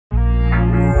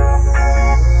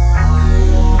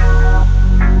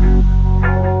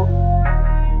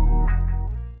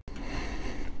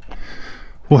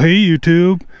Well, hey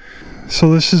YouTube. So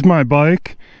this is my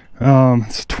bike.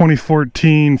 It's a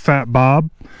 2014 Fat Bob,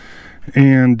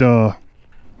 and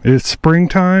it's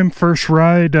springtime. First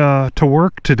ride to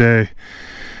work today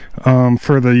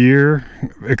for the year.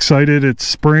 Excited, it's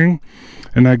spring,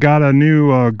 and I got a new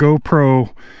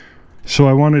GoPro, so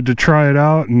I wanted to try it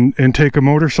out and take a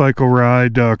motorcycle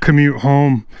ride, commute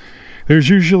home. There's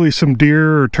usually some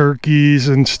deer or turkeys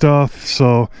and stuff,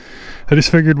 so I just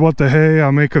figured, what the hey,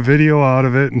 I'll make a video out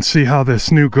of it and see how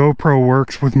this new GoPro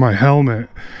works with my helmet.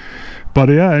 But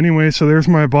yeah, anyway, so there's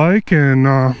my bike, and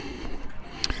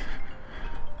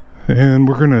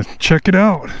we're gonna check it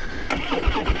out.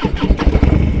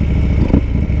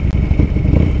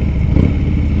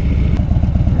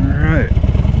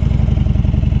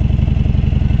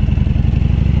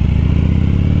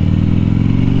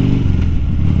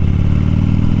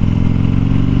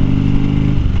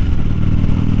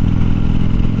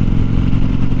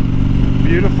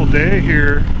 Beautiful day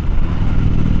here.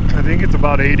 I think it's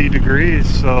about 80 degrees,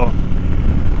 so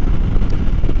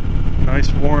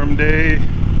nice warm day.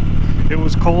 It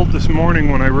was cold this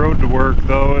morning when I rode to work,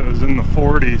 though. It was in the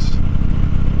 40s.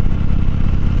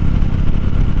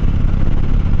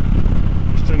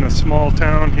 Just in a small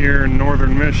town here in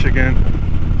northern Michigan,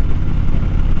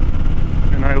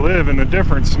 and I live in a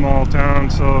different small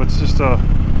town, so it's just a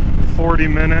 40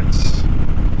 minutes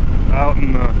out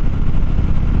in the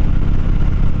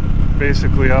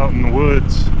basically out in the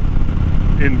woods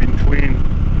in between.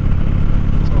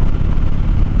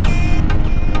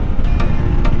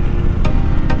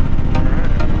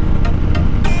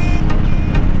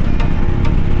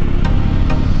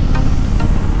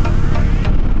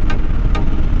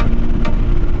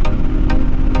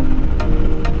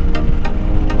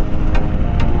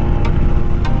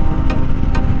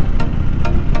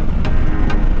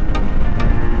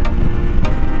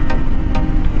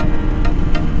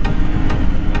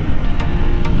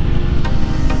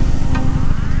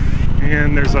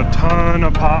 And there's a ton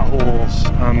of potholes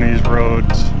on these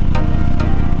roads,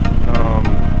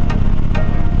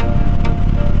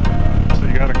 so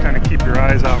you got to kind of keep your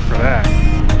eyes out for that.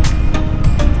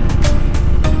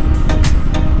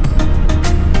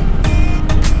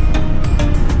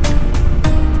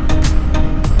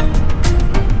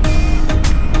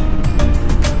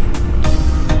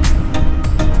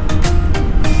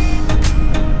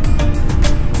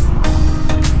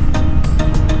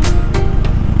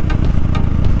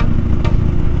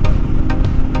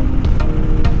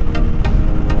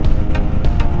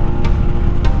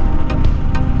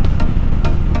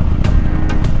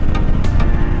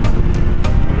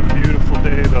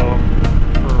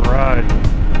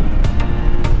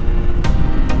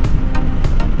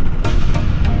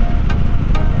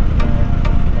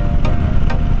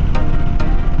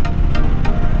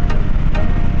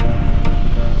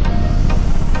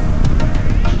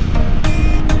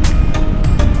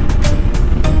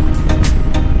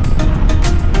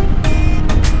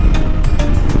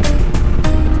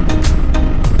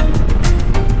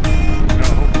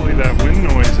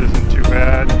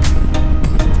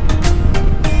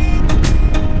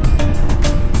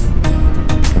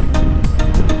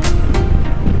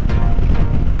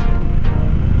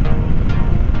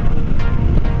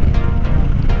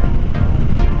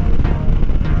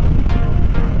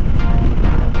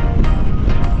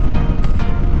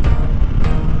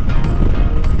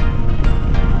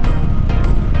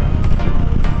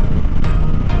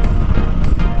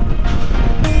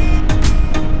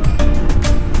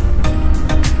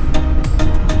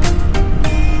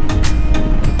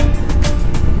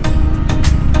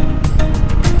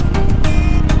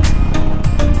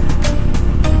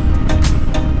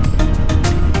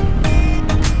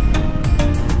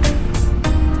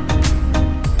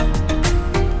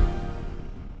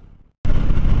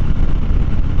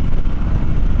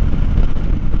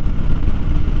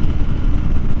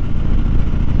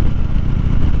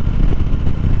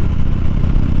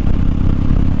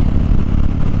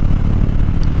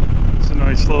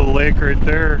 Nice little lake right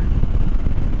there.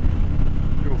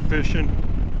 Go fishing.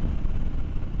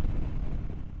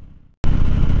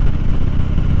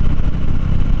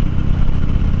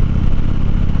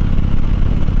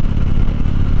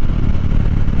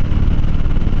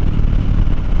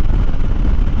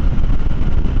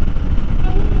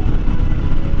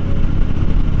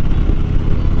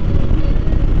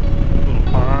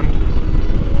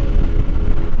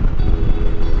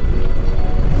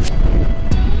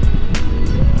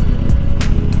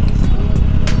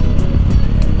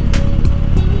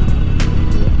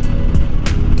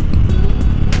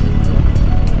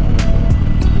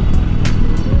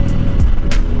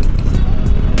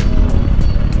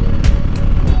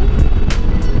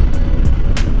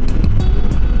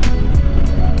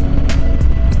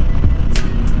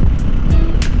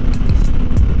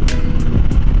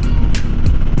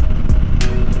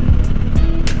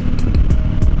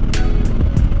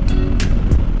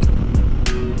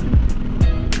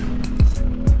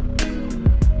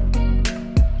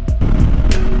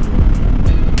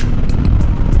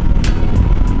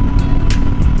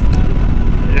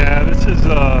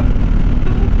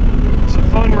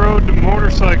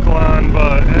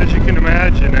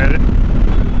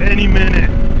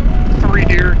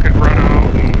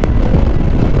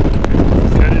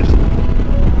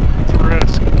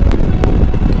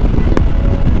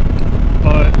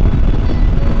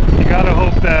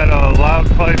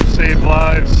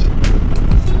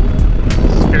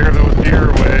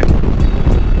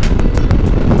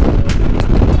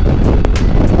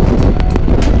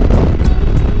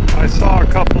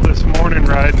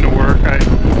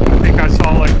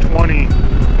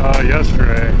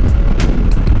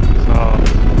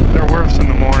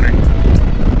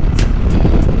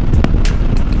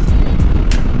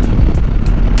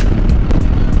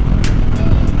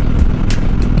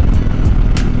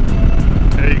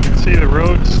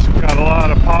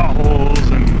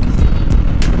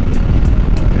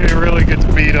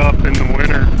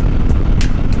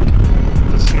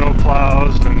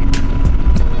 plows and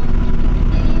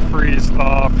freeze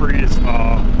thaw, freeze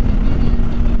thaw.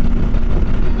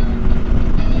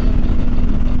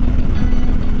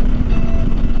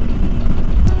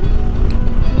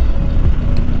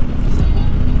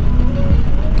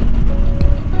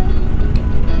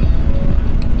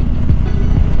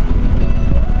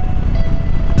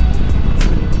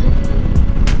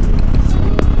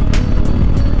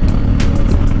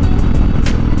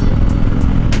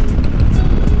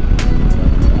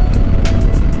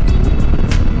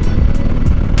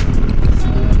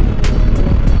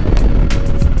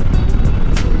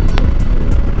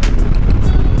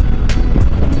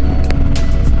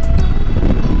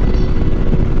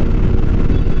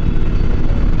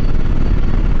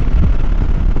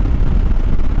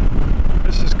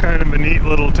 Kind of a neat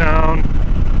little town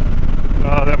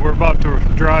that we're about to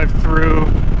drive through.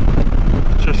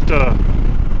 Just a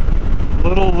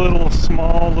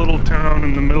small little town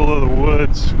in the middle of the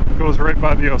woods. It goes right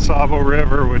by the Osavo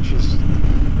River, which is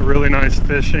a really nice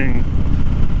fishing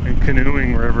and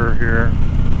canoeing river here.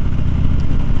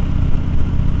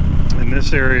 And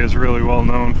this area is really well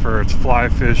known for its fly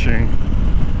fishing,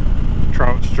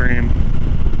 trout stream.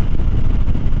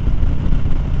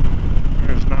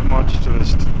 There's not much to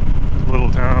this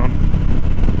little town,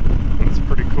 but it's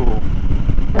pretty cool.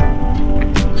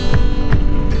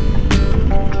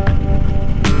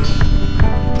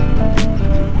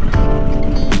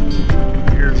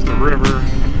 Here's the river.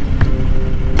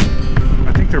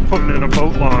 I think they're putting in a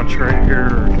boat launch right here,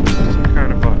 or some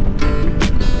kind of a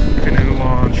canoe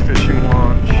launch, fishing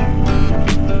launch.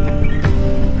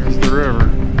 There's the river.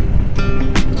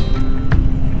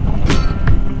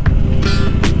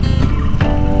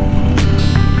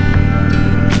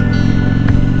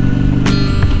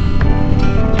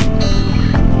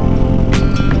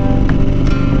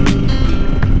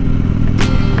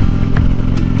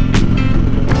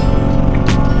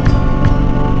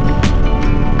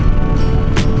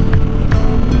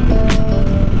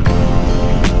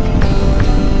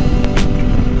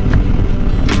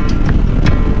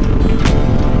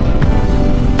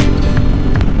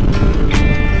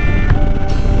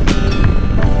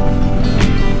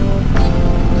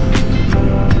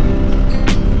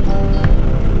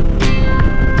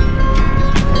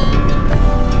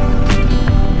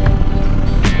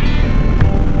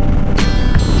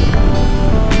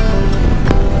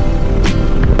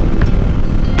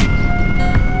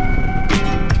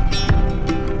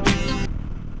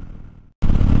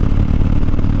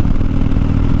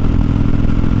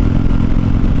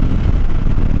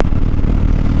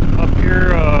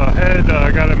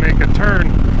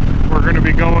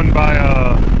 Going by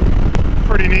a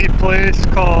pretty neat place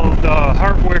called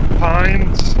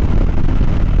Pines.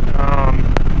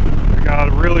 I got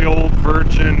a really old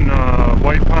virgin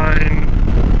white pine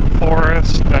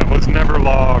forest that was never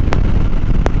logged,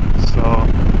 so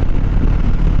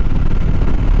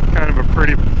kind of a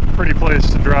pretty place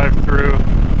to drive through.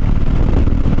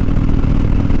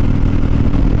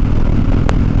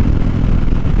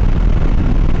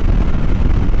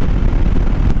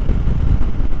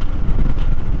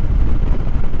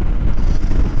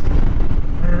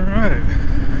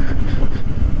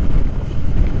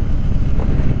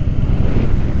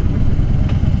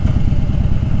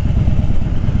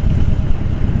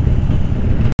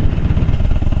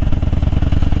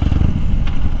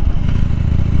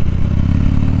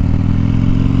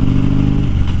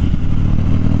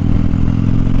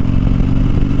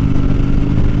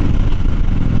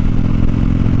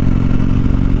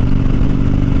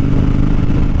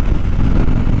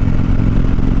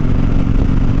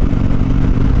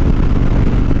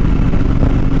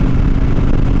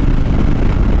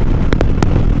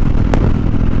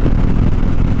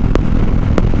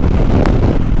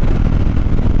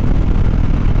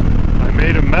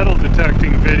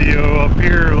 Video up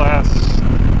here last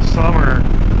summer.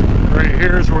 Right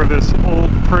here's where this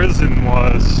old prison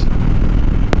was.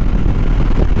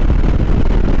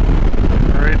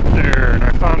 Right there, and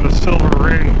I found a silver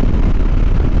ring.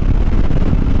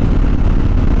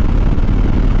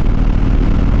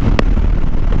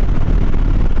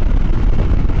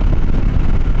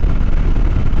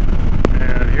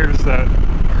 And here's that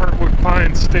Hartwick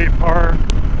Pines State Park. You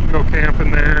can go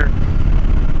camping there.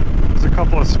 There's a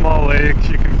couple of small lakes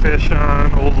you can fish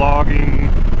on, old logging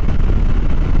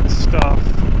stuff,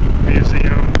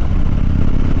 museum.